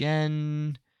was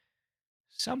Jen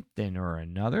something or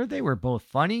another. They were both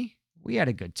funny. We had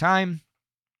a good time.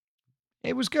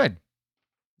 It was good.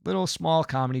 Little small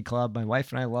comedy club. My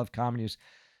wife and I love comedy. It was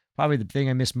probably the thing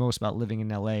I miss most about living in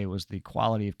LA was the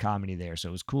quality of comedy there. So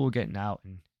it was cool getting out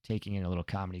and taking in a little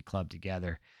comedy club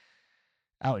together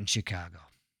out in Chicago.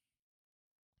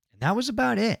 And that was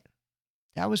about it.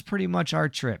 That was pretty much our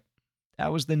trip.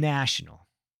 That was the National.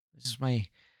 This is my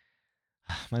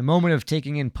moment of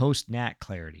taking in Post-Nat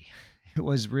Clarity. It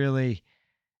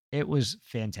was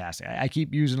fantastic. I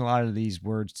keep using a lot of these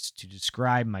words to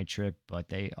describe my trip, but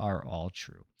they are all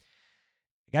true.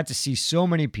 I got to see so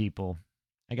many people.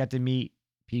 I got to meet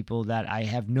people that I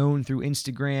have known through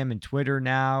Instagram and Twitter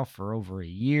now for over a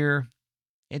year.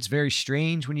 It's very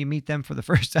strange when you meet them for the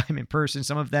first time in person.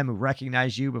 Some of them who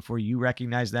recognize you before you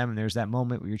recognize them, and there's that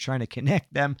moment where you're trying to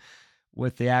connect them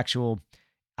with the actual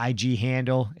IG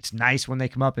handle. It's nice when they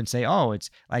come up and say, oh, it's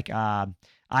like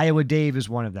Iowa Dave is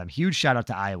one of them. Huge shout out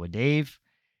to Iowa Dave.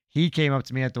 He came up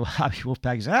to me at the Hobby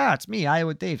Wolfpack. He said, it's me,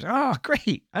 Iowa Dave. Oh,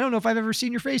 great. I don't know if I've ever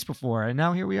seen your face before. And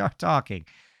now here we are talking.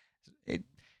 It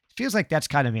feels like that's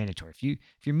kind of mandatory. If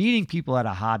you're meeting people at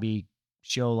a hobby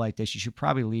show like this, you should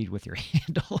probably lead with your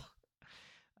handle.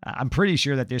 I'm pretty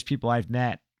sure that there's people I've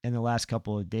met in the last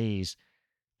couple of days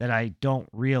that I don't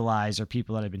realize are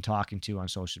people that I've been talking to on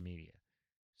social media.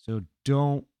 So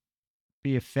don't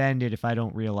be offended if I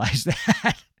don't realize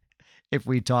that if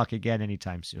we talk again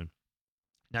anytime soon.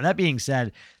 Now, that being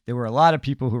said, there were a lot of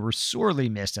people who were sorely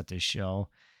missed at this show.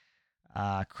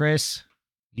 Chris,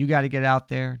 you got to get out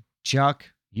there. Chuck,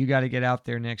 you got to get out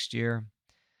there next year.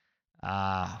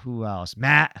 Who else?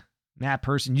 Matt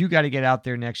Person, you got to get out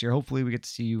there next year. Hopefully we get to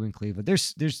see you in Cleveland.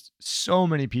 There's so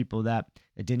many people that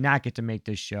did not get to make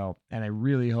this show, and I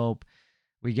really hope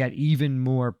we get even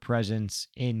more presence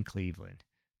in Cleveland.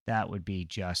 That would be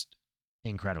just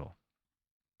incredible.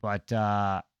 But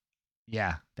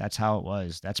Yeah, that's how it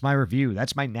was. That's my review.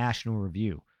 That's my national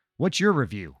review. What's your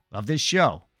review of this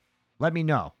show? Let me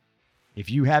know. If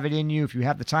you have it in you, if you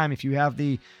have the time, if you have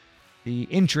the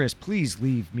interest, please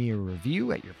leave me a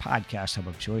review at your podcast hub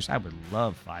of choice. I would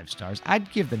love 5 stars.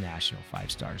 I'd give the National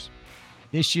 5 stars.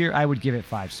 This year, I would give it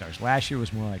 5 stars. Last year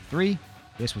was more like 3.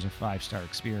 This was a 5-star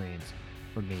experience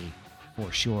for me,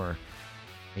 for sure.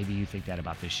 Maybe you think that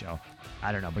about this show.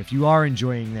 I don't know. But if you are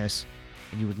enjoying this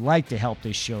and you would like to help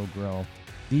this show grow,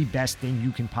 the best thing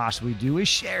you can possibly do is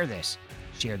share this.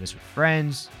 Share this with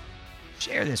friends.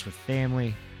 Share this with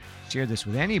family. Share this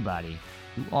with anybody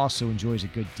who also enjoys a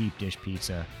good deep dish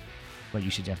pizza. But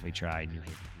you should definitely try New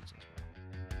Haven pizza as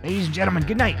well. Ladies and gentlemen,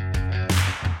 good night.